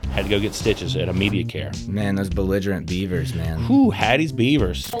Had to go get stitches at immediate care. Man, those belligerent beavers, man. Whew, Hattie's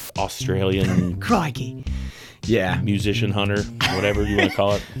beavers. Australian Crikey. Yeah. musician hunter, whatever you want to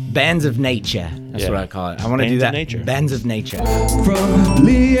call it. Bands of nature. That's what I call it. I want to do Bands that. of nature. Bands of nature. From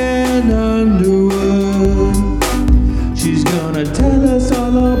Leigh and Underwood. She's gonna tell us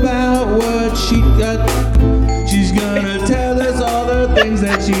all about what she got. She's gonna tell us all the things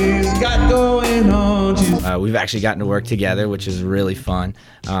that she's got going on. We've actually gotten to work together, which is really fun.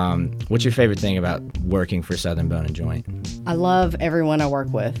 What's your favorite thing about working for Southern Bone and Joint? I love everyone I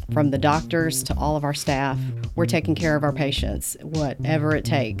work with, from the doctors to all of our staff. We're taking care of our patients, whatever it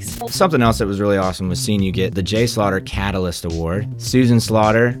takes. Something else that was really awesome was seeing you get the J. Slaughter Catalyst Award. Susan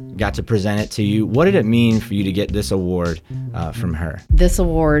Slaughter got to present it to you. What did it mean for you to get this award from her? This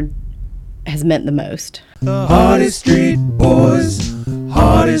award has meant the most. The hardest street boys,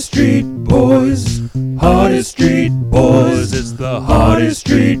 hardest street boys, hardest street boys. It's the hardest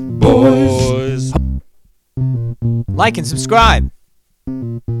street boys. Like and subscribe.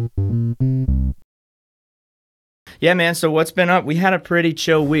 Yeah, man, so what's been up? We had a pretty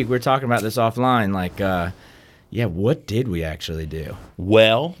chill week. We were talking about this offline. What did we actually do?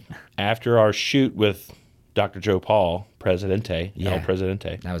 Well, after our shoot with Dr. Joe Paul, Presidente, Yeah. El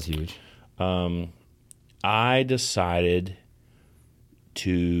Presidente, That was huge. I decided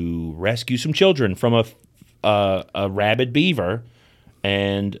to rescue some children from a rabid beaver,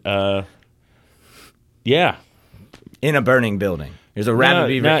 and In a burning building. There's a rabbit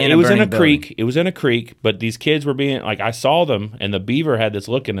beaver in a it was in burning a building. creek. It was in a creek, but these kids were being like, I saw them, and the beaver had this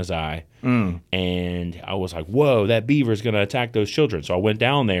look in his eye, and I was like, "Whoa, that beaver is going to attack those children!" So I went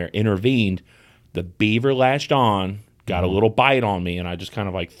down there, intervened. The beaver latched on, got a little bite on me, and I just kind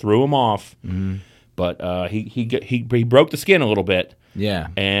of like threw him off. But he broke the skin a little bit. Yeah.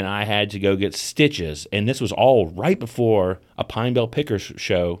 And I had to go get stitches, and this was all right before a Pine Bell Pickers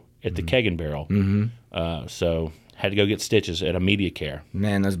show at the Keg and Barrel. So had to go get stitches at immediate care.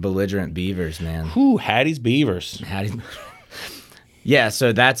 Man, those belligerent beavers, man. Whew, Hattie's beavers. Yeah,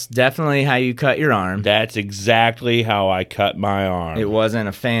 so that's definitely how you cut your arm. That's exactly how I cut my arm. It wasn't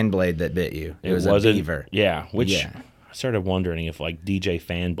a fan blade that bit you. It was a wasn't- beaver. Yeah, which Yeah. I started wondering if like DJ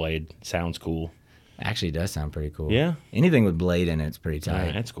Fanblade sounds cool. Actually, it does sound pretty cool. Yeah? Anything with blade in it's pretty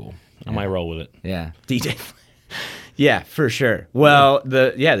tight. That's cool. I might roll with it. Yeah. DJ. Yeah, for sure. Well,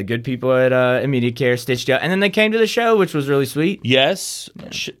 the good people at Immediate Care stitched you out, and then they came to the show, which was really sweet. Yes.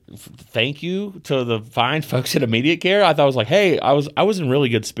 Thank you to the fine folks at Immediate Care. I thought I was like, hey, I was in really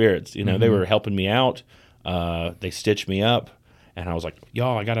good spirits. You know, they were helping me out. They stitched me up, and I was like,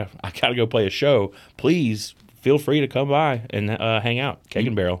 y'all, I gotta go play a show. Please feel free to come by and hang out. Keg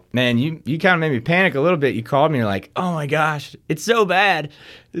and Barrel. Man, you kind of made me panic a little bit. You called me, you're like, oh my gosh, it's so bad.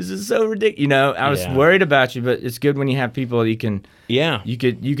 This is so ridiculous. You know, I was worried about you, but it's good when you have people you can. Yeah. You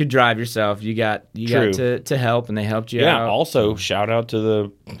could drive yourself. You got to help, and they helped you out. Yeah. Also, shout out to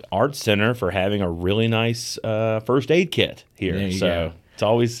the Arts Center for having a really nice first aid kit here. There you go. It's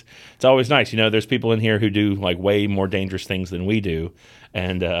always nice. You know, there's people in here who do like way more dangerous things than we do.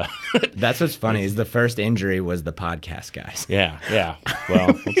 And that's what's funny is the first injury was the podcast guys. Yeah.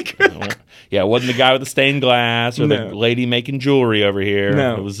 Well, it wasn't the guy with the stained glass or the lady making jewelry over here.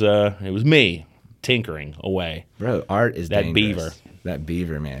 No. It was me tinkering away. Bro, art is that dangerous. beaver. That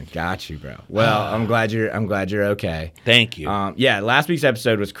beaver, man, got you, bro. Well, I'm glad you're okay. Thank you. Last week's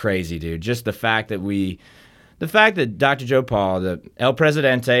episode was crazy, dude. Just the fact that Dr. Joe Paul, the El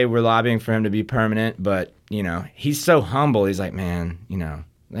Presidente, we're lobbying for him to be permanent, but you know, he's so humble. He's like, man, yeah.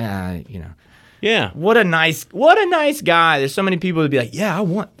 What a nice guy. There's so many people to be like,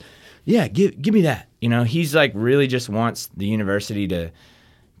 give me that. You know, he's like really just wants the university to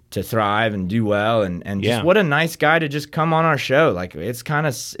thrive and do well, and just what a nice guy to just come on our show. Like it's kind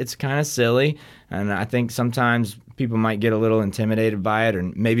of silly, and I think sometimes people might get a little intimidated by it, or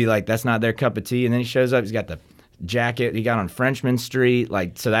maybe like that's not their cup of tea. And then he shows up, he's got the jacket he got on Frenchman Street,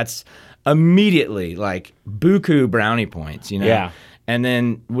 like so that's immediately like buku brownie points, you know. Yeah. And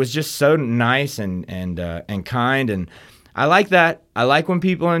then was just so nice and kind, and I like that. I like when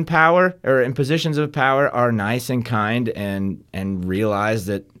people in power or in positions of power are nice and kind and realize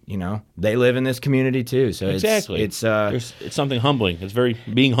that, you know, they live in this community too. So exactly. It's something humbling. It's very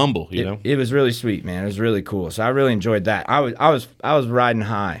being humble, you know. It was really sweet, man. It was really cool. So I really enjoyed that. I was riding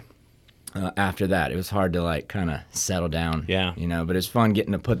high after that. It was hard to like kind of settle down. Yeah. You know, but it's fun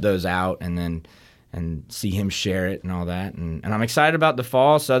getting to put those out and see him share it and all that. And I'm excited about the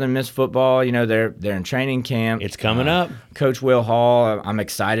fall. Southern Miss football, you know, they're in training camp. It's coming up. Coach Will Hall, I'm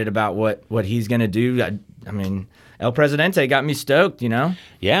excited about what he's going to do. I mean, El Presidente got me stoked, you know?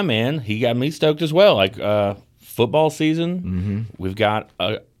 Yeah, man. He got me stoked as well. Like football season, we've got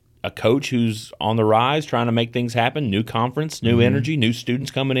a coach who's on the rise, trying to make things happen. New conference, new energy, new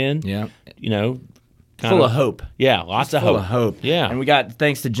students coming in. Yeah, Full of hope. Yeah, lots of full hope. of hope. Yeah, and we got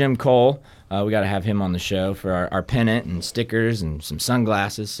thanks to Jim Cole. We got to have him on the show for our pennant and stickers and some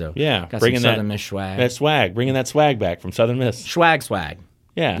sunglasses. So yeah, got bringing some Southern Miss swag. That swag, bringing that swag back from Southern Miss. Swag.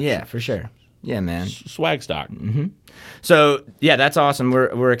 Yeah, for sure. Yeah, man. Swag stock. Mm-hmm. So yeah, that's awesome.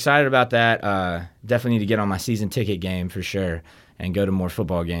 We're excited about that. Definitely need to get on my season ticket game for sure and go to more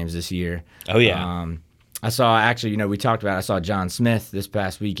football games this year. Oh yeah. I saw actually, we talked about. I saw John Smith this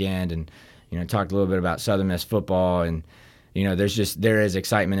past weekend, and talked a little bit about Southern Miss football, and there is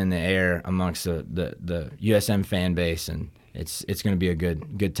excitement in the air amongst the USM fan base, and it's going to be a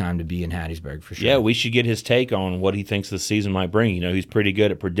good time to be in Hattiesburg for sure. Yeah, we should get his take on what he thinks the season might bring. He's pretty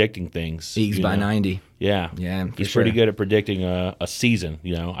good at predicting things. Eags by 90. Yeah, he's pretty good at predicting a season.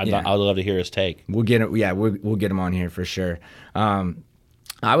 I'd love to hear his take. We'll get it. Yeah, we'll get him on here for sure.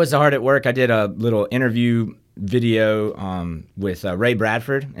 I was hard at work. I did a little interview video with Ray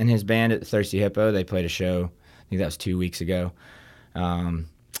Bradford and his band at the Thirsty Hippo. They played a show. I think that was 2 weeks ago. And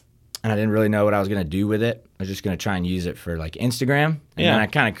I didn't really know what I was going to do with it. I was just going to try and use it for like Instagram. And then I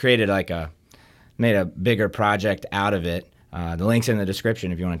kind of created made a bigger project out of it. The link's in the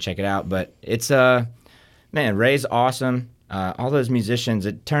description if you want to check it out. But it's, man, Ray's awesome. All those musicians,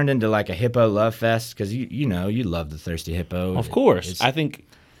 it turned into like a hippo love fest because you love the Thirsty Hippo. Of course. I think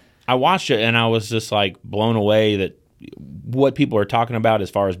I watched it and I was just like blown away that what people are talking about as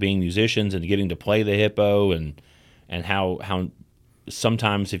far as being musicians and getting to play the hippo and how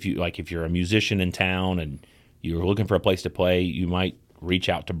sometimes if you're a musician in town and you're looking for a place to play, you might reach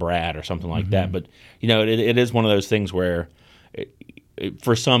out to Brad or something like that. But it is one of those things where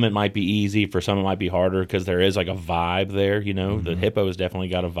for some it might be easy, for some it might be harder because there is like a vibe there. The hippo has definitely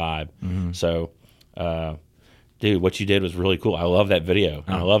got a vibe. So, dude, what you did was really cool. I love that video.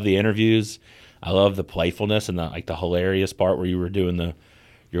 And I love the interviews. I love the playfulness and the hilarious part where you were doing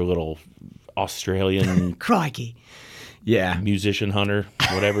your little Australian crikey. Yeah. Musician hunter,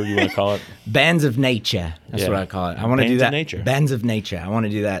 whatever you want to call it. Bands of nature. That's what I call it. I want to do that. Nature. Bands of nature. I want to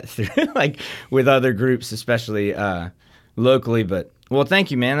do that through with other groups, especially locally. But thank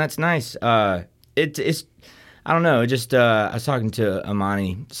you, man. That's nice. It's I don't know. I was talking to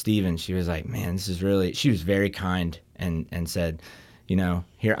Amani Stevens. She was like, man, this is really. She was very kind and said,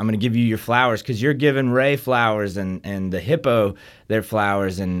 here, I'm going to give you your flowers because you're giving Ray flowers and the hippo their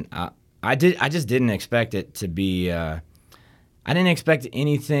flowers. And I just didn't expect it to be. I didn't expect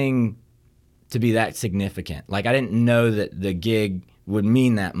anything to be that significant. Like, I didn't know that the gig would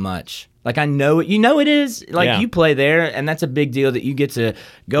mean that much. Like, I know it. It is. Like, you play there, and that's a big deal that you get to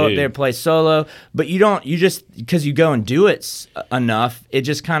go up there and play solo. But you don't, because you go and do it enough, it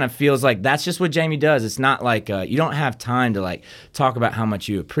just kind of feels like that's just what Jamie does. It's not like, you don't have time to, talk about how much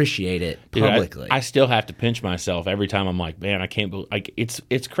you appreciate it publicly. Dude, I still have to pinch myself every time I'm like, man, I can't believe,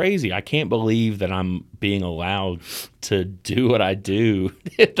 it's crazy. I can't believe that I'm being allowed to do what I do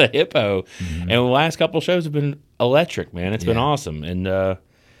at the Hippo. And the last couple of shows have been electric, man. It's been awesome. And,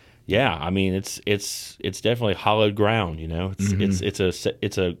 yeah, I mean it's definitely hollowed ground,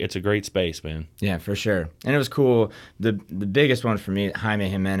 It's a great space, man. Yeah, for sure. And it was cool. The biggest one for me, Jaime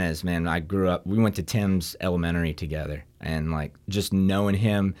Jimenez, man. We went to Tim's Elementary together, and just knowing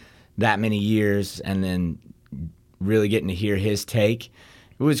him that many years, and then really getting to hear his take,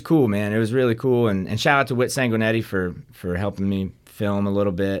 it was cool, man. It was really cool. And shout out to Whit Sanguinetti for helping me film a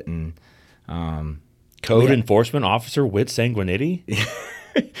little bit and Code Enforcement Officer Whit Sanguinetti.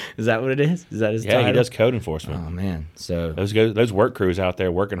 Is that what it is? Is that his title? Yeah, he does code enforcement. Oh man, so those work crews out there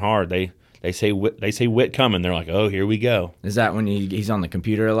working hard. They say Whit coming. They're like, oh, here we go. Is that when he's on the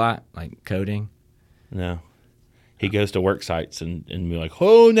computer a lot, like coding? No, he goes to work sites and be like,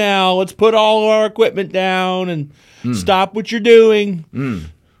 oh, now let's put all our equipment down and stop what you're doing.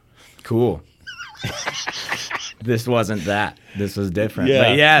 Cool. This wasn't that. This was different.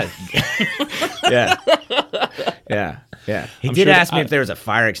 Yeah. But yeah. He did ask me if there was a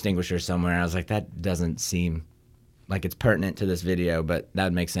fire extinguisher somewhere. I was like, that doesn't seem like it's pertinent to this video, but that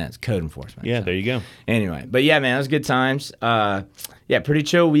would make sense. Code enforcement. Yeah, there you go. Anyway, but yeah, man, it was good times. Pretty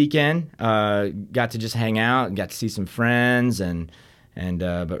chill weekend. Got to just hang out, got to see some friends, and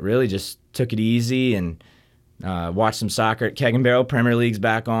but really just took it easy and watched some soccer at Keg and Barrel. Premier League's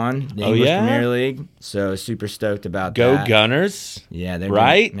back on. The English Premier League. So super stoked about that. Go Gunners. Yeah, they're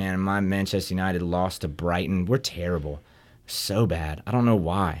right. Man, my Manchester United lost to Brighton. We're terrible. So bad. I don't know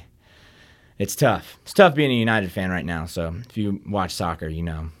why. It's tough. It's tough being a United fan right now. So if you watch soccer, you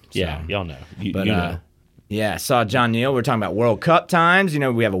know. So, yeah, y'all know. You know. Yeah, I saw John Neal. We're talking about World Cup times. You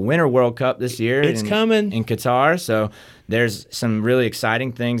know, we have a Winter World Cup this year. It's coming. In Qatar. So there's some really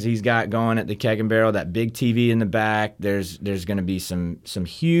exciting things he's got going at the Keg and Barrel. That big TV in the back. There's going to be some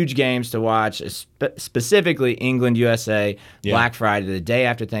huge games to watch, specifically England, USA, Black Friday, the day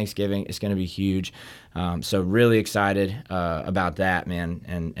after Thanksgiving. It's going to be huge. So really excited about that,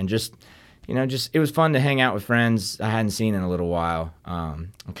 man. And just... You know, it was fun to hang out with friends I hadn't seen in a little while,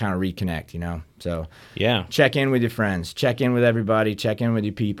 and kind of reconnect, you know. So, yeah. Check in with your friends. Check in with everybody. Check in with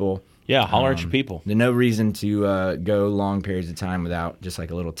your people. Yeah, holler at your people. There's no reason to go long periods of time without just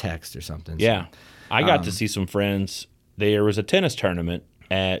like a little text or something. Yeah. So, I got to see some friends. There was a tennis tournament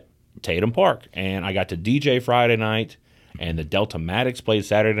at Tatum Park, and I got to DJ Friday night, and the Delta Maddox played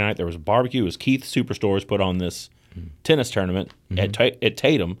Saturday night. There was a barbecue. It was Keith Superstores put on this tennis tournament at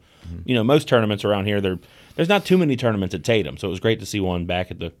Tatum. You know, most tournaments around here, there's not too many tournaments at Tatum, so it was great to see one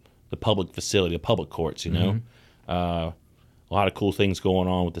back at the public facility, the public courts, you know. A lot of cool things going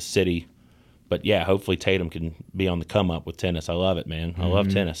on with the city. But, yeah, hopefully Tatum can be on the come-up with tennis. I love it, man. I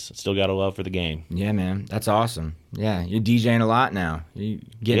love tennis. Still got a love for the game. Yeah, man. That's awesome. Yeah, you're DJing a lot now. You're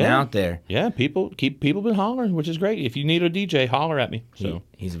getting out there. Yeah, people been hollering, which is great. If you need a DJ, holler at me. So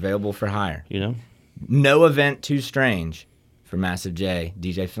He's available for hire. You know? No event too strange for Massive J,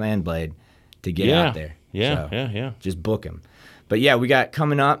 DJ Flanblade, to get out there. Yeah, so yeah. Just book him. But yeah, we got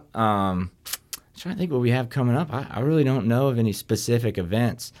coming up. I'm trying to think what we have coming up. I really don't know of any specific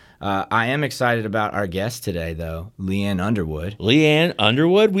events. I am excited about our guest today, though, Leigh Underwood. Leigh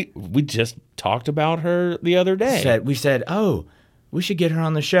Underwood? We just talked about her the other day. We said, oh, we should get her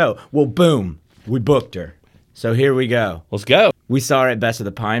on the show. Well, boom, we booked her. So here we go. Let's go. We saw her at Best of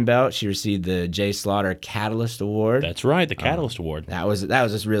the Pine Belt. She received the Jay Slaughter Catalyst Award. That's right, the Catalyst Award. That was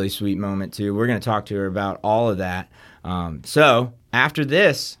a really sweet moment, too. We're going to talk to her about all of that. So, after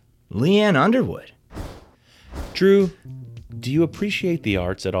this, Leigh Underwood. Drew, do you appreciate the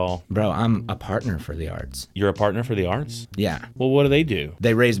arts at all? Bro, I'm a partner for the arts. You're a partner for the arts? Yeah. Well, what do they do?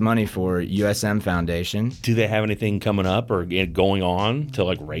 They raise money for USM Foundation. Do they have anything coming up or going on to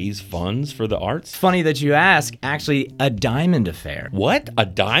like raise funds for the arts? Funny that you ask. Actually, a Diamond Affair. What? A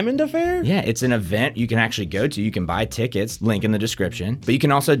Diamond Affair? Yeah, it's an event you can actually go to. You can buy tickets, link in the description. But you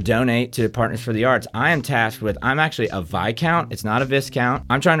can also donate to Partners for the Arts. I am tasked with, I'm actually a Viscount. It's not a Viscount.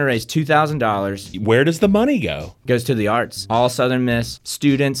 I'm trying to raise $2,000. Where does the money go? Goes to the arts. All Southern Miss,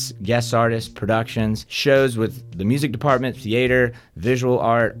 students, guest artists, productions, shows with the music department, theater, visual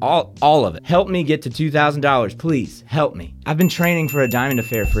art, all of it. Help me get to $2,000, please. Help me. I've been training for a Diamond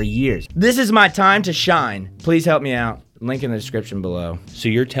Affair for years. This is my time to shine. Please help me out. Link in the description below. So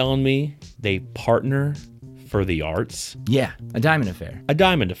you're telling me they partner for the arts? Yeah, a Diamond Affair. A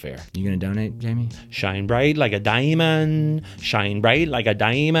Diamond Affair. You gonna donate, Jamie? Shine bright like a diamond. Shine bright like a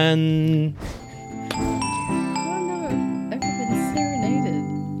diamond.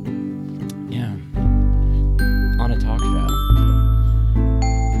 On a talk show.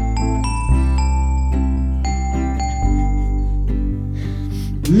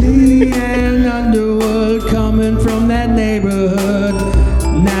 Leigh Underwood coming from that neighborhood.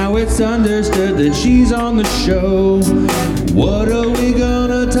 Now it's understood that she's on the show. What are we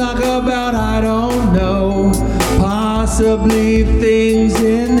gonna talk about? I don't know. Possibly things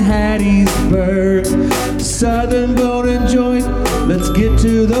in Hattiesburg. Southern Bone and Joint. Let's get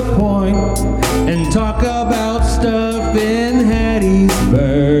to the point and talk about stuff in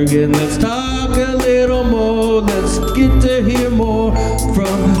Hattiesburg. And let's talk a little more. Let's get to hear more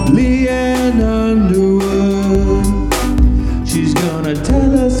from Leigh Underwood. She's gonna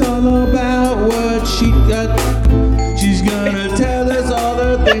tell us all about what she got. She's gonna tell us all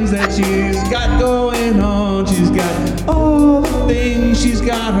the things that she's got going on. She's got all the things. She's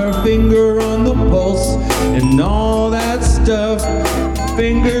got her finger on the pulse and all that stuff.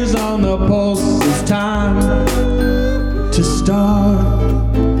 Fingers on the pulse. It's time to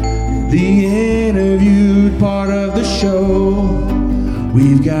start the interviewed part of the show.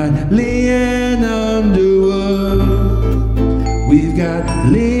 We've got Leigh Underwood. We've got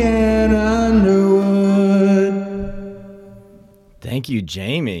Leigh Underwood. Thank you,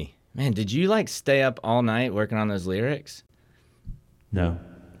 Jamie. Man, did you like stay up all night working on those lyrics? No.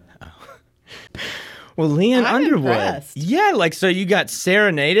 Well, Leigh Underwood. Impressed. Yeah, like so you got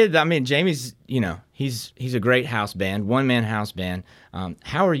serenaded. I mean, Jamie's, he's a great house band, one-man house band.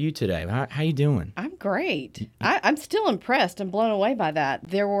 How are you today? How you doing? I'm great. I'm still impressed and blown away by that.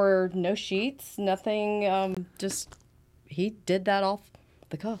 There were no sheets, nothing. Just he did that off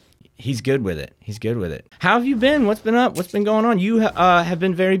the cuff. He's good with it. How have you been? What's been up? What's been going on? You have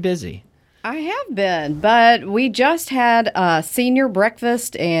been very busy. I have been, but we just had a senior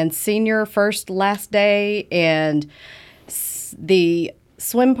breakfast and senior first last day and the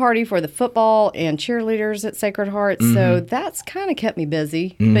swim party for the football and cheerleaders at Sacred Heart. So that's kind of kept me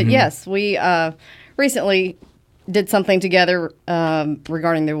busy. But yes, we recently did something together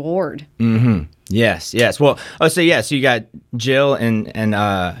regarding the award. Yes. Well, so you got Jill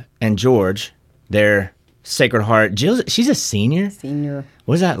and George. They're Sacred Heart. She's a senior? Senior.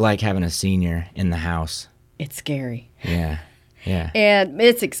 What is that like having a senior in the house? It's scary. Yeah. And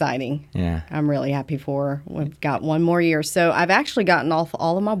it's exciting. Yeah. I'm really happy for her. We've got one more year. So I've actually gotten off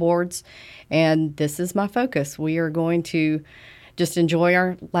all of my boards, and this is my focus. We are going to just enjoy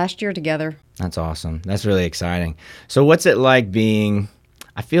our last year together. That's awesome. That's really exciting. So what's it like being,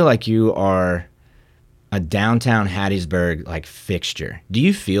 I feel like you are a downtown Hattiesburg like fixture. Do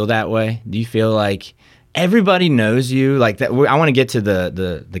you feel that way? Do you feel like everybody knows you? Like that. I want to get to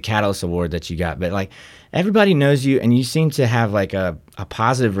the Catalyst Award that you got, but like everybody knows you, and you seem to have like a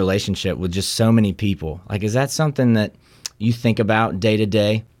positive relationship with just so many people. Like, is that something that you think about day to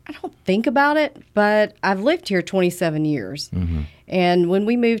day? I don't think about it, but I've lived here 27 years. And when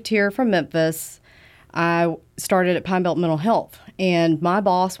we moved here from Memphis, I started at Pine Belt Mental Health, and my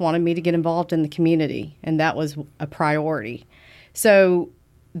boss wanted me to get involved in the community, and that was a priority. So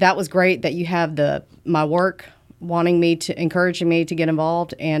that was great that you have my work encouraging me to get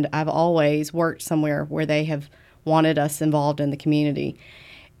involved, and I've always worked somewhere where they have wanted us involved in the community.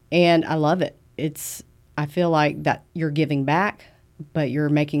 And I love it. I feel like that you're giving back, but you're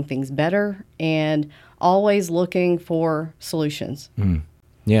making things better and always looking for solutions.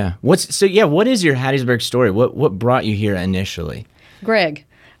 Yeah. What is your Hattiesburg story? What brought you here initially? Greg,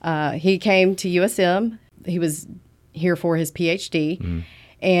 he came to USM. He was here for his PhD.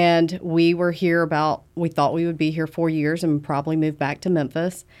 And we were here we thought we would be here 4 years and probably move back to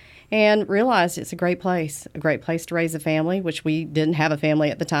Memphis, and realized it's a great place to raise a family, which we didn't have a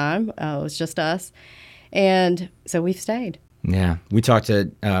family at the time. It was just us. And so we've stayed. Yeah. We talked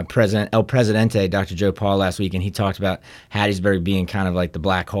to El Presidente, Dr. Joe Paul, last week, and he talked about Hattiesburg being kind of like the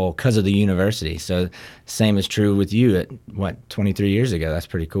black hole because of the university. So same is true with you at, 23 years ago. That's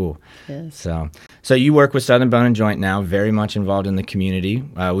pretty cool. Yes. So you work with Southern Bone and Joint now, very much involved in the community.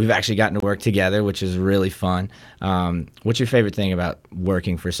 We've actually gotten to work together, which is really fun. What's your favorite thing about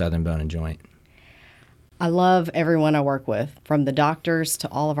working for Southern Bone and Joint? I love everyone I work with, from the doctors to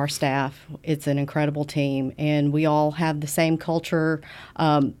all of our staff. It's an incredible team, and we all have the same culture,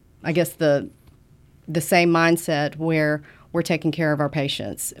 I guess the same mindset where we're taking care of our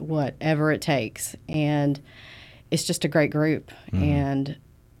patients, whatever it takes. And it's just a great group, and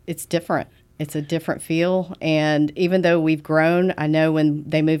it's different. It's a different feel, and even though we've grown, I know when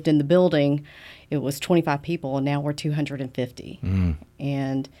they moved in the building, it was 25 people, and now we're 250.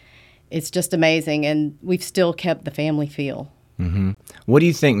 And it's just amazing, and we've still kept the family feel. What do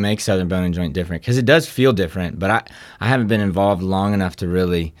you think makes Southern Bone and Joint different? Because it does feel different, but I haven't been involved long enough to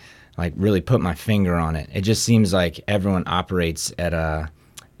really put my finger on it. It just seems like everyone operates at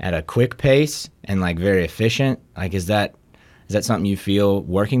a quick pace and like very efficient. Like, is that something you feel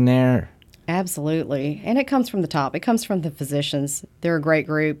working there? Absolutely, and it comes from the top. It comes from the physicians. They're a great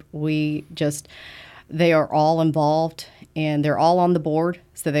group. They are all involved, and they're all on the board,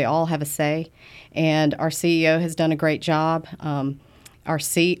 so they all have a say. And our CEO has done a great job. Our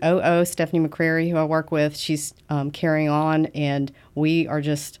COO, Stephanie McCrary, who I work with, she's carrying on, and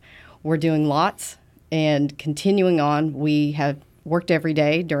we're doing lots and continuing on. We have worked every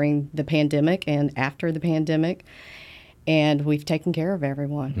day during the pandemic and after the pandemic, and we've taken care of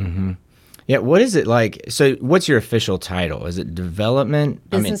everyone. Yeah, what is it like? So what's your official title? Is it development?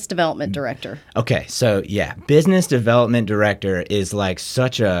 Business Development Director. Okay, so yeah, Business Development Director is like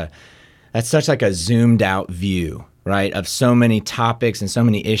such a zoomed out view, right, of so many topics and so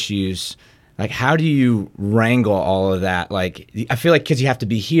many issues. Like, how do you wrangle all of that? Like, I feel like because you have to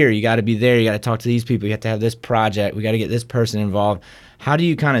be here, you got to be there, you got to talk to these people, you have to have this project, we got to get this person involved. How do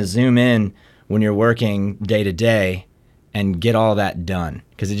you kind of zoom in when you're working day to day and get all that done?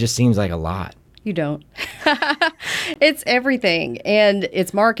 Because it just seems like a lot. You don't. It's everything. And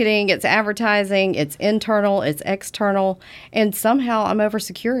it's marketing, it's advertising, it's internal, it's external. And somehow I'm over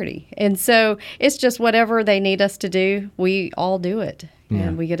security. And so it's just whatever they need us to do, we all do it.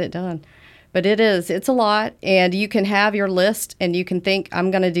 And we get it done. But it's a lot. And you can have your list and you can think,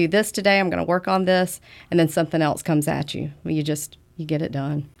 I'm going to do this today, I'm going to work on this. And then something else comes at you. You get it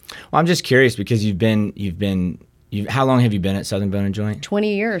done. Well, I'm just curious because how long have you been at Southern Bone and Joint?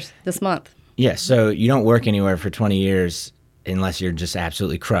 20 years this month. Yeah, so you don't work anywhere for 20 years unless you're just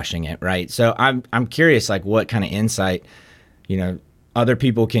absolutely crushing it, right? So I'm curious, like, what kind of insight, other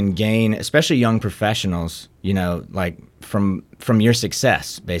people can gain, especially young professionals, like from your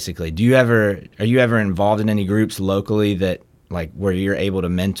success, basically. Are you ever involved in any groups locally that like where you're able to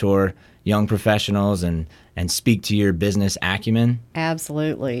mentor young professionals and speak to your business acumen?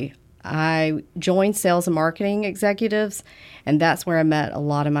 Absolutely. I joined sales and marketing executives, and that's where I met a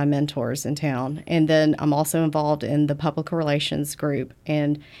lot of my mentors in town. And then I'm also involved in the public relations group.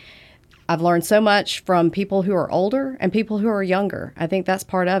 And I've learned so much from people who are older and people who are younger. I think that's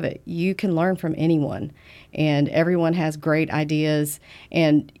part of it. You can learn from anyone, and everyone has great ideas,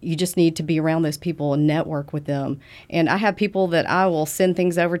 and you just need to be around those people and network with them. And I have people that I will send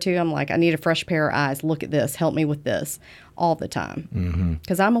things over to. I'm like, I need a fresh pair of eyes. Look at this. Help me with this all the time.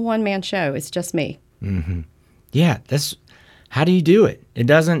 Because I'm a one-man show. It's just me. Yeah, how do you do it? It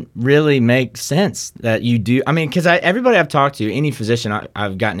doesn't really make sense that you do. I mean, because everybody I've talked to, any physician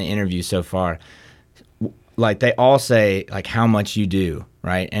I've gotten to interview so far, like they all say like how much you do,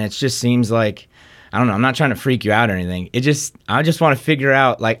 right? And it just seems like, I don't know, I'm not trying to freak you out or anything. I just want to figure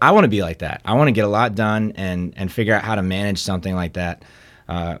out, like, I want to be like that. I want to get a lot done and figure out how to manage something like that,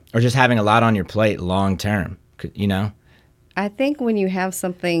 or just having a lot on your plate long term, I think when you have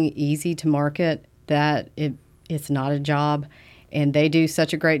something easy to market, that it's not a job, and they do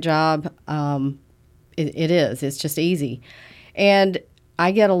such a great job. It is. It's just easy. And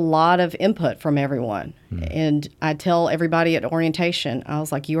I get a lot of input from everyone. And I tell everybody at orientation, I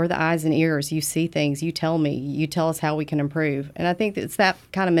was like, you are the eyes and ears. You see things. You tell me. You tell us how we can improve. And I think it's that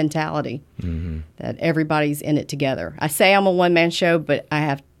kind of mentality that everybody's in it together. I say I'm a one-man show, but I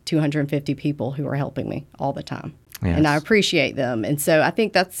have 250 people who are helping me all the time. Yes. And I appreciate them. And so I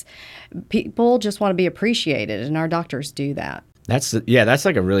think people just want to be appreciated, and our doctors do that. That's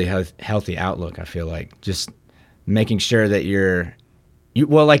like a really healthy outlook, I feel like. Just making sure that you're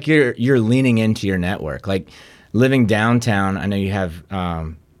leaning into your network. Like living downtown, I know you have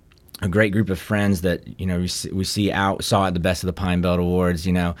a great group of friends that, we saw at the Best of the Pine Belt Awards,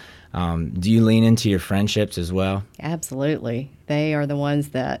 Do you lean into your friendships as well? Absolutely. They are the ones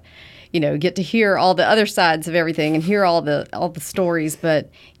that get to hear all the other sides of everything and hear all the stories. But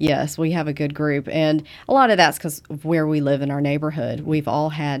yes, we have a good group, and a lot of that's because of where we live in our neighborhood. We've all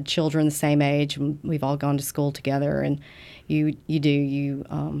had children the same age, and we've all gone to school together, and you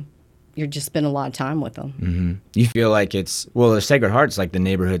just spend a lot of time with them. You feel like the Sacred Heart's like the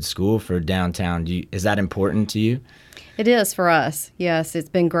neighborhood school for downtown. Is that important to you? It is for us. Yes, it's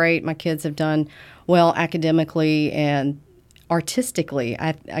been great. My kids have done well academically and artistically.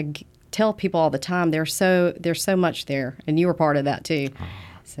 I tell people all the time there's so much there, and you were part of that too.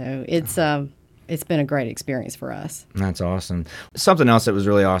 So it's been a great experience for us. That's awesome. Something else that was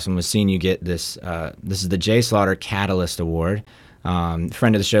really awesome was seeing you get this. This is the Jay Slaughter Catalyst Award.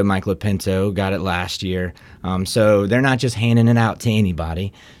 Friend of the show, Mike Lopinto, got it last year. So they're not just handing it out to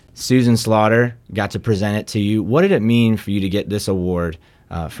anybody. Susan Slaughter got to present it to you. What did it mean for you to get this award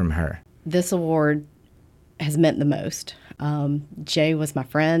from her? This award has meant the most. Jay was my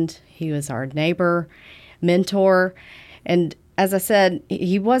friend. He was our neighbor, mentor. And as I said,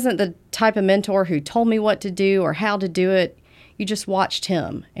 he wasn't the type of mentor who told me what to do or how to do it. You just watched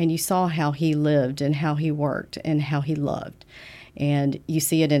him, and you saw how he lived and how he worked and how he loved. And you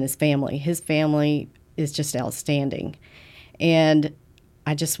see it in his family. His family is just outstanding. And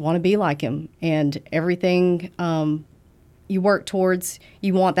I just want to be like him. And everything you work towards,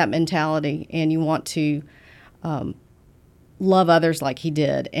 you want that mentality, and you want to love others like he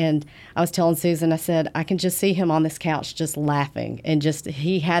did. And I was telling Susan, I said, I can just see him on this couch just laughing, and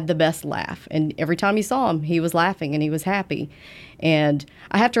he had the best laugh. And every time you saw him, he was laughing and he was happy. And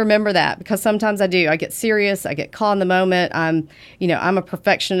I have to remember that, because sometimes I do. I get serious. I get caught in the moment. I'm a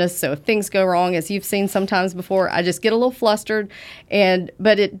perfectionist. So if things go wrong, as you've seen sometimes before, I just get a little flustered.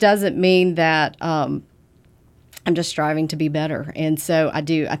 But it doesn't mean that I'm just striving to be better. And so I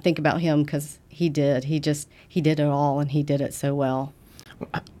do. I think about him because he did. He did it all, and he did it so well.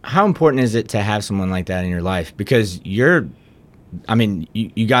 How important is it to have someone like that in your life? Because you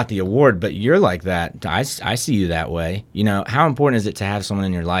got the award, but you're like that. I see you that way. How important is it to have someone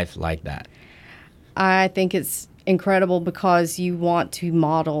in your life like that? I think it's incredible, because you want to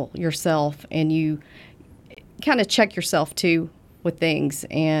model yourself, and you kind of check yourself too with things,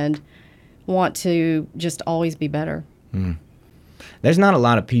 and want to just always be better. There's not a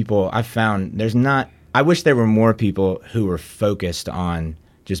lot of people I've found. I wish there were more people who were focused on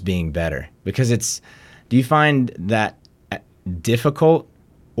just being better, because do you find that difficult,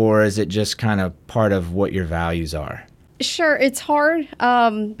 or is it just kind of part of what your values are? Sure, it's hard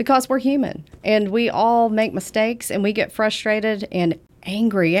because we're human, and we all make mistakes, and we get frustrated, and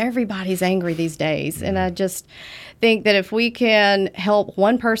angry. Everybody's angry these days. And I just think that if we can help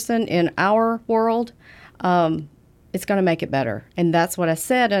one person in our world, it's going to make it better. And that's what I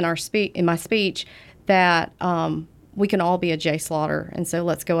said in my speech, that we can all be a Jay Slaughter. And so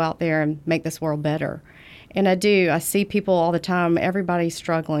let's go out there and make this world better. And I do. I see people all the time. Everybody's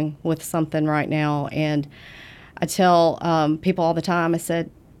struggling with something right now. And I tell people all the time, I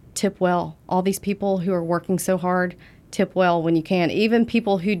said, tip well. All these people who are working so hard, tip well when you can. Even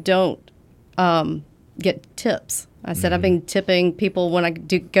people who don't get tips. I said, I've been tipping people when I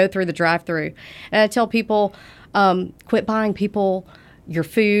go through the drive-thru. And I tell people, quit buying people your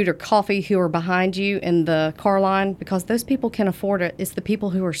food or coffee who are behind you in the car line, because those people can afford it. It's the people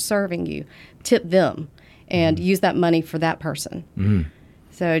who are serving you. Tip them and use that money for that person.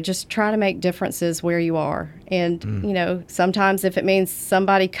 So just try to make differences where you are. And, you know, sometimes if it means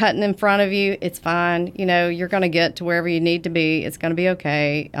somebody cutting in front of you, it's fine. You know, you're going to get to wherever you need to be. It's going to be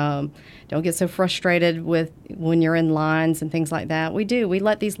okay. Don't get so frustrated with when you're in lines and things like that. We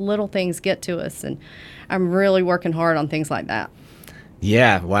let these little things get to us. And I'm really working hard on things like that.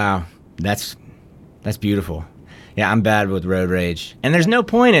 Yeah, wow. That's beautiful. Yeah, I'm bad with road rage. And there's no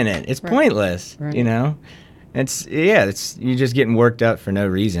point in it. It's pointless, you know? It's you're just getting worked up for no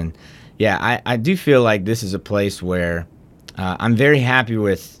reason. Yeah, I do feel like this is a place where I'm very happy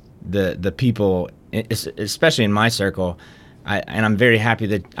with the people, especially in my circle, and I'm very happy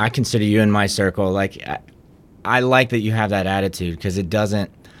that I consider you in my circle. Like, I like that you have that attitude, because it doesn't.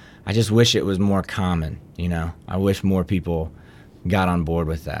 I just wish it was more common. You know, I wish more people got on board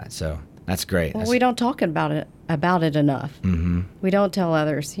with that. So that's great. Well, we don't talk about it enough. We don't tell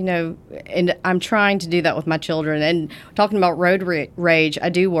others, you know, and I'm trying to do that with my children. And talking about road rage, I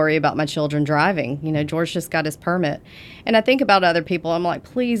do worry about my children driving. You know, George just got his permit. And I think about other people. I'm like,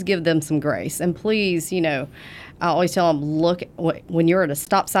 please give them some grace. And please, you know, I always tell them, look, when you're at a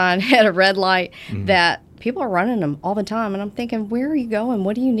stop sign at a red light, that people are running them all the time. And I'm thinking, where are you going?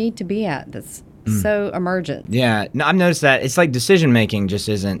 What do you need to be at? That's so emergent. Yeah, no, I've noticed that. It's like decision making just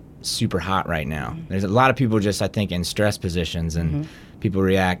isn't super hot right now. There's a lot of people just, I think, in stress positions, and people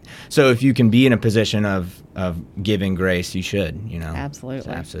react. So if you can be in a position of giving grace, you should, you know. Absolutely.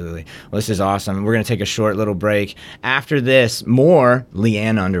 So absolutely. Well, this is awesome. We're going to take a short little break. After this, more Leigh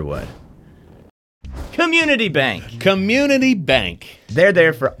Underwood. Community Bank. Community Bank. They're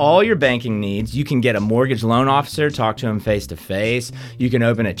there for all your banking needs. You can get a mortgage loan officer, talk to him face to face. You can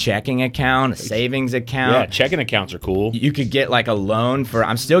open a checking account, a savings account. Yeah, checking accounts are cool. You could get like a loan for,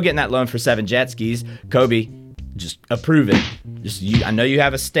 I'm still getting that loan for 7 jet skis. Kobe, just approve it. I know you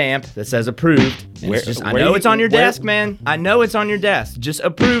have a stamp that says approved. I know it's on your desk, man. I know it's on your desk. Just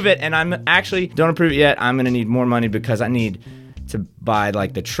approve it. And I'm actually, don't approve it yet. I'm going to need more money because I need to buy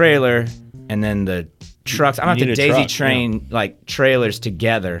like the trailer and then the trucks. I'm going to have to daisy train like trailers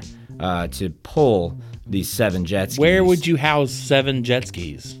together to pull these 7 jet skis. Where would you house 7 jet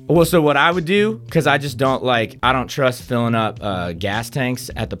skis? Well, so what I would do, because I just don't trust filling up gas tanks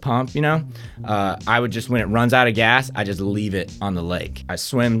at the pump, you know? I would just, when it runs out of gas, I just leave it on the lake. I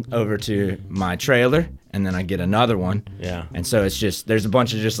swim over to my trailer, and then I get another one. Yeah. And so it's just, there's a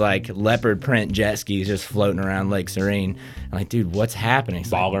bunch of just like leopard print jet skis just floating around Lake Serene. I'm like, dude, what's happening?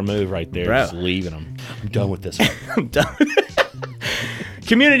 Baller move right there, bro. Just leaving them. I'm done with this one. I'm done with it.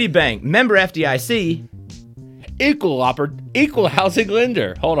 Community Bank, member FDIC. Equal housing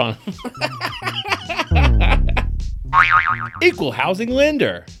lender. Hold on. Equal housing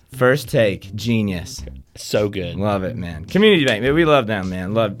lender. First take, genius. So good. Love it, man. Community Bank, man, we love them,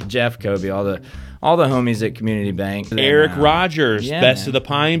 man. Love Jeff, Kobe, all the homies at Community Bank. Eric Rogers, Yeah, best man. of the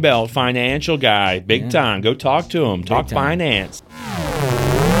Pine Belt, financial guy, big time. Go talk to him. Talk time. finance.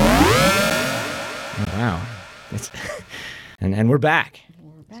 Oh, wow. And we're back.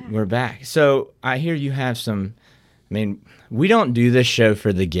 We're back. So I hear you have some. I mean, we don't do this show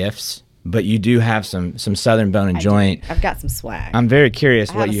for the gifts, but you do have some Southern Bone and Joint. I've got some swag. I'm very curious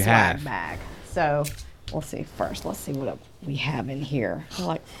I have what you a swag have. bag. So we'll see first. Let's see what we have in here. I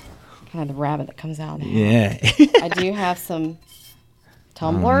like kind of the rabbit that comes out of the hat. Yeah. I do have some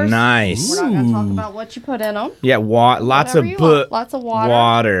tumblers. Nice. We're not going to talk about what you put in them. Yeah, lots of Whatever you want. Lots of water.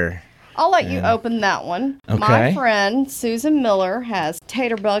 Water. I'll let you open that one. Okay. My friend Susan Miller has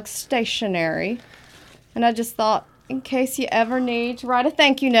Taterbug stationery, and I just thought, in case you ever need to write a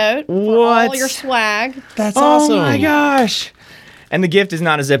thank you note for all your swag. That's awesome. Oh my gosh. And the gift is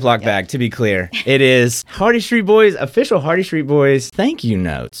not a Ziploc bag, to be clear. It is Hardy Street Boys, official Hardy Street Boys thank you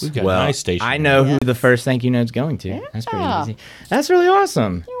notes. We've got nice stationery. I know who the first thank you note's going to. Yeah. That's pretty easy. That's really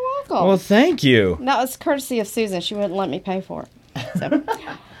awesome. You're welcome. Well, thank you. That was courtesy of Susan. She wouldn't let me pay for it. So,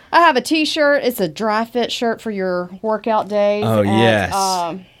 I have a T-shirt. It's a dry fit shirt for your workout days. Oh,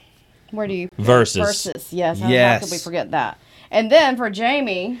 yes. Where do you? Versus. Versus. Yes. Yes. How could we forget that? And then for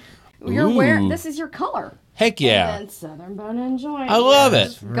Jamie, you're wearing. This is your color. Heck yeah. And then Southern Bone and Joint. I love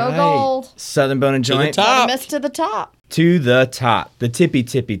it. Go gold. Southern Bone and To the Joint. top. Miss to the top. To the top. The tippy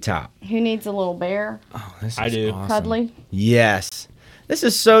top. Who needs a little bear? Oh, this I is do. awesome. Cuddly. Yes. This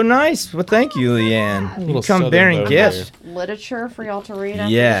is so nice. Well, thank you, Leanne. You Little come Southern bearing Bone gifts. Literature for y'all to read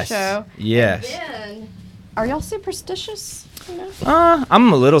after Yes. the show. Yes. Then, are y'all superstitious? You know?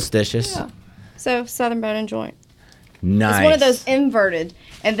 I'm a little stitious. Yeah. So Southern Bone and Joint. Nice. It's one of those inverted,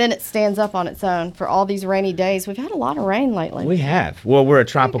 and then it stands up on its own for all these rainy days. We've had a lot of rain lately. We have. Well, we're a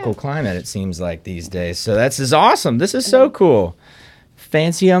tropical climate, it seems like, these days. So this is awesome. This is so cool.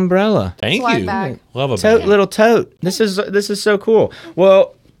 Fancy umbrella. Thank Slide you. bag. Love a Tote, bag. little tote. This is so cool.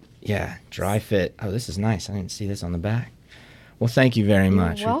 Well, yeah, dry fit. Oh, this is nice. I didn't see this on the back. Well, thank you very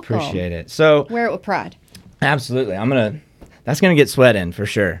much. We welcome. appreciate it. So, Wear it with pride. absolutely. That's gonna get sweat in for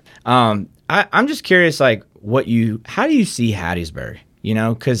sure. I'm just curious, like, how do you see Hattiesburg? You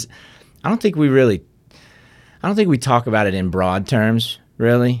know, because I don't think we talk about it in broad terms,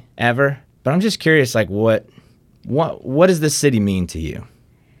 really, ever. But I'm just curious, like, what does this city mean to you?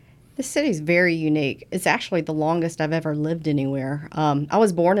 This city's very unique. It's actually the longest I've ever lived anywhere. I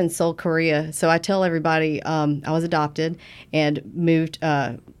was born in Seoul, Korea, so I tell everybody I was adopted and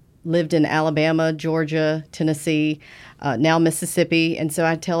lived in Alabama, Georgia, Tennessee, now Mississippi, and so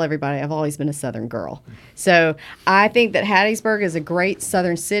I tell everybody I've always been a Southern girl. So I think that Hattiesburg is a great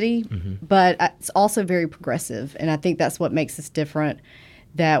Southern city, but it's also very progressive, and I think that's what makes us different,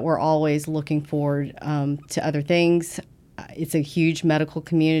 that we're always looking forward to other things. It's a huge medical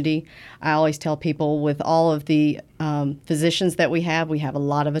community. I always tell people with all of the physicians that we have a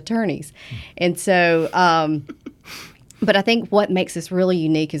lot of attorneys. And so, but I think what makes us really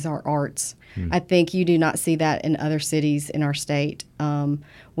unique is our arts. I think you do not see that in other cities in our state.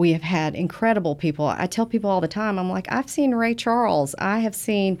 We have had incredible people. I tell people all the time, I'm like, I've seen Ray Charles. I have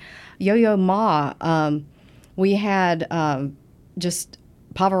seen Yo-Yo Ma. We had just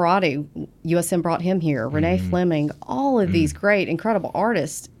Pavarotti, USM brought him here, Renee Fleming, all of these great, incredible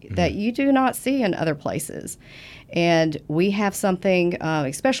artists that you do not see in other places. And we have something,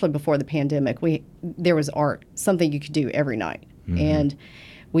 especially before the pandemic, there was art, something you could do every night. And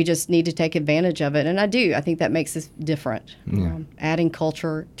we just need to take advantage of it. And I think that makes us different, adding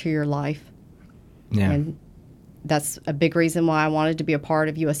culture to your life. Yeah. And that's a big reason why I wanted to be a part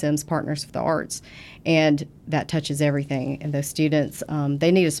of USM's Partners for the Arts. And that touches everything. And those students,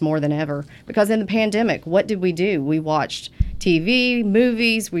 they need us more than ever. Because in the pandemic, what did we do? We watched TV,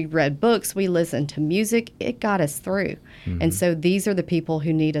 movies, we read books, we listened to music. It got us through. And so these are the people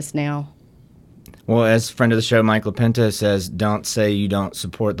who need us now. Well, as friend of the show, Mike LaPinta says, don't say you don't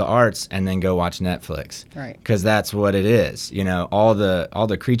support the arts and then go watch Netflix. Right. Because that's what it is. You know, all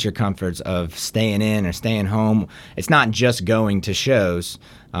the creature comforts of staying in or staying home. It's not just going to shows,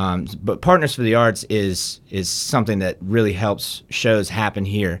 but Partners for the Arts is something that really helps shows happen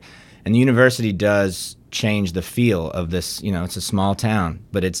here. And the university does change the feel of this. You know, it's a small town,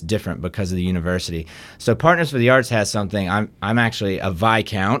 but it's different because of the university. So Partners for the Arts has something. I'm actually a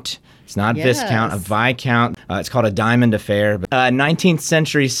Viscount. It's not Yes. Viscount, a Viscount. It's called a Diamond Affair. 19th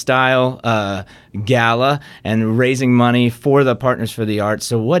century style gala and raising money for the Partners for the Arts.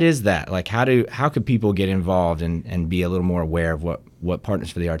 So what is that? Like, how could people get involved and be a little more aware of what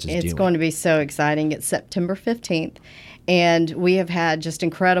Partners for the Arts is doing? It's going to be so exciting. It's September 15th. And we have had just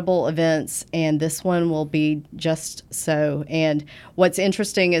incredible events, and this one will be just so. And what's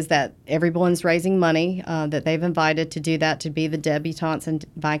interesting is that everyone's raising money that they've invited to do that, to be the debutantes and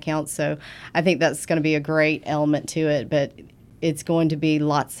viscounts. So I think that's going to be a great element to it. But it's going to be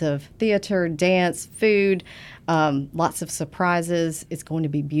lots of theater, dance, food, lots of surprises. It's going to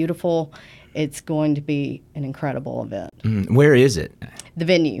be beautiful. It's going to be an incredible event. Where is it? The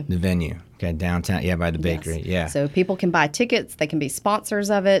venue. The venue. Okay, downtown. Yeah, by the bakery. Yes. Yeah. So people can buy tickets. They can be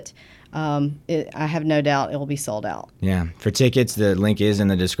sponsors of it. I have no doubt it will be sold out. Yeah. For tickets, the link is in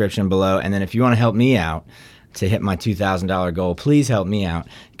the description below. And then if you want to help me out to hit my $2,000 goal, please help me out.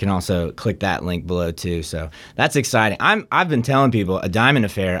 You can also click that link below too. So that's exciting. I've been telling people a Diamond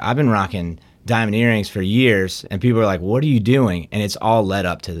Affair. I've been rocking diamond earrings for years, and people are like, "What are you doing?" And it's all led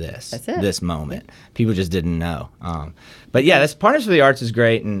up to this. That's it. This moment. People just didn't know. But yeah, that's Partners for the Arts is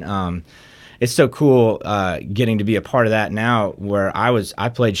great, and it's so cool getting to be a part of that now. Where I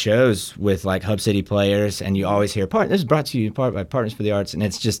played shows with like Hub City players, and you always hear this is brought to you by Partners for the Arts, and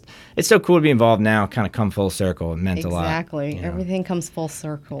it's so cool to be involved now. Kind of come full circle. It meant a lot. Exactly. You know? Everything comes full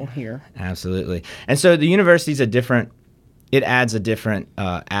circle here. Absolutely. And so the university's a different it adds a different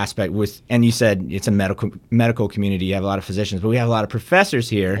aspect with, and you said it's a medical community. You have a lot of physicians, but we have a lot of professors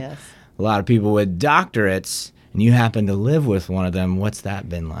here, Yes. a lot of people with doctorates, and you happen to live with one of them. What's that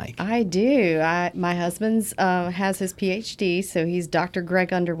been like? I do. My husband's has his PhD, so he's Dr.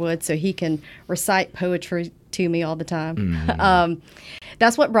 Greg Underwood, so he can recite poetry to me all the time.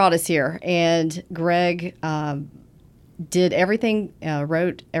 That's what brought us here. And Greg did everything,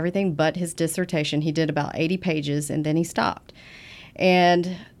 wrote everything but his dissertation. He did about 80 pages, and then he stopped.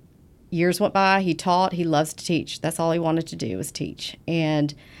 And years went by. He taught. He loves to teach. That's all he wanted to do was teach.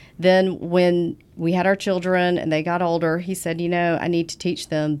 And then when we had our children and they got older, he said, I need to teach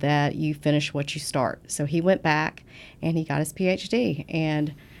them that you finish what you start. So he went back and he got his PhD.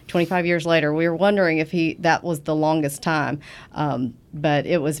 And 25 years later, we were wondering if that was the longest time. But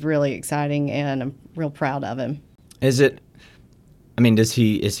it was really exciting, and I'm real proud of him. Is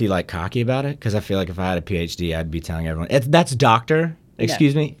he like cocky about it? Because I feel like if I had a PhD, I'd be telling everyone, that's doctor.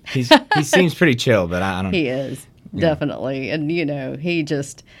 Excuse me. He seems pretty chill, but I don't. He is definitely, and he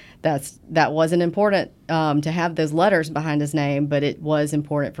just that wasn't important to have those letters behind his name, but it was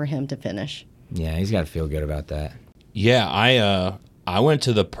important for him to finish. Yeah, he's got to feel good about that. Yeah, I went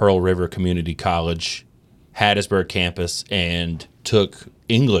to the Pearl River Community College, Hattiesburg campus, and took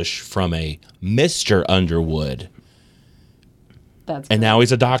English from a Mr. Underwood. And now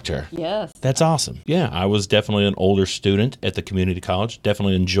he's a doctor. Yes. That's awesome. Yeah, I was definitely an older student at the community college.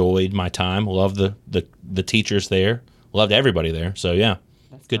 Definitely enjoyed my time. Loved the teachers there. Loved everybody there. So, yeah,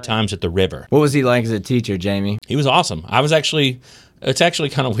 good times at the river. What was he like as a teacher, Jamie? He was awesome. It's actually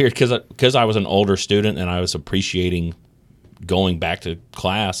kind of weird because I was an older student and I was appreciating going back to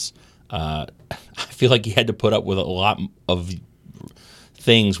class. I feel like he had to put up with a lot of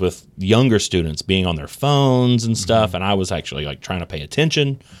things with younger students being on their phones and stuff, and I was actually like trying to pay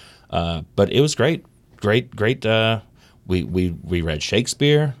attention. But it was great. We read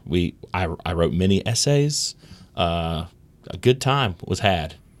Shakespeare. I wrote many essays. A good time was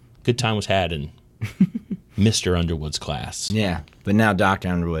had. In Mr. Underwood's class. Yeah, but now Dr.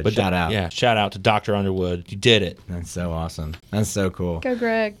 Underwood. Shout out. Yeah, shout out to Dr. Underwood. You did it. That's so awesome. That's so cool. Go,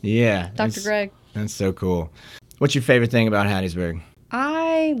 Greg. Yeah. Dr. Greg. That's so cool. What's your favorite thing about Hattiesburg?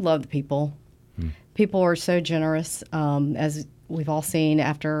 I love the people. People are so generous, as we've all seen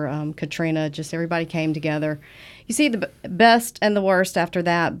after Katrina. Just everybody came together. You see the best and the worst after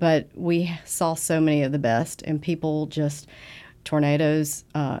that, but we saw so many of the best, and people just, tornadoes,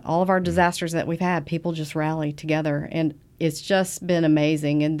 all of our disasters that we've had, people just rally together, and it's just been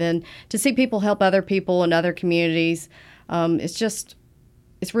amazing. And then to see people help other people in other communities,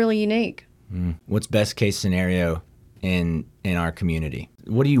 it's really unique. What's best case scenario in our community?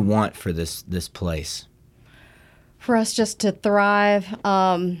 What do you want for this place? For us just to thrive,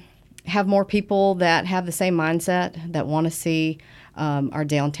 have more people that have the same mindset, that want to see our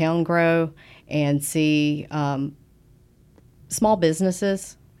downtown grow and see small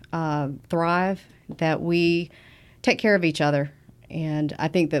businesses thrive, that we take care of each other. And I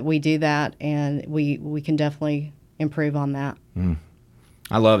think that we do that, and we can definitely improve on that.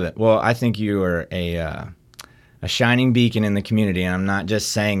 I love it. Well, I think you are a shining beacon in the community, and I'm not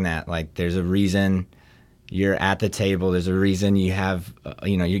just saying that. Like, there's a reason you're at the table. There's a reason you have,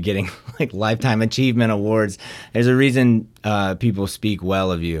 you're getting like lifetime achievement awards. There's a reason people speak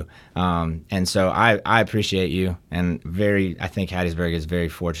well of you, and so I appreciate you, and I think Hattiesburg is very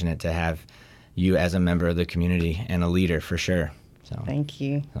fortunate to have you as a member of the community and a leader for sure. So thank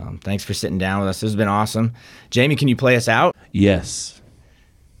you. Thanks for sitting down with us. This has been awesome. Jamie, can you play us out? Yes.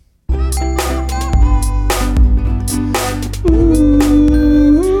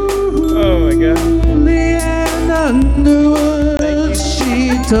 Oh my God. Leigh Underwood,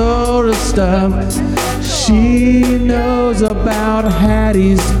 she told us stuff she knows about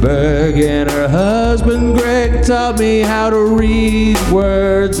Hattiesburg, and her husband Greg taught me how to read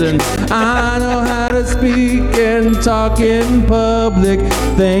words, and I know how to speak and talk in public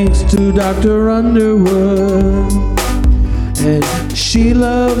thanks to Dr. Underwood. And she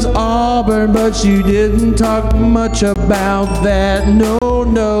loves Auburn, but she didn't talk much about that. No.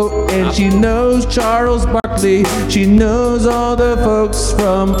 And she knows Charles Barkley. She knows all the folks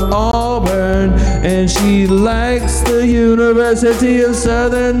from Auburn. And she likes the University of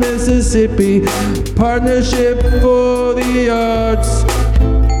Southern Mississippi Partnership for the Arts.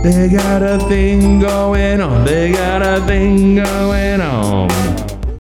 They got a thing going on.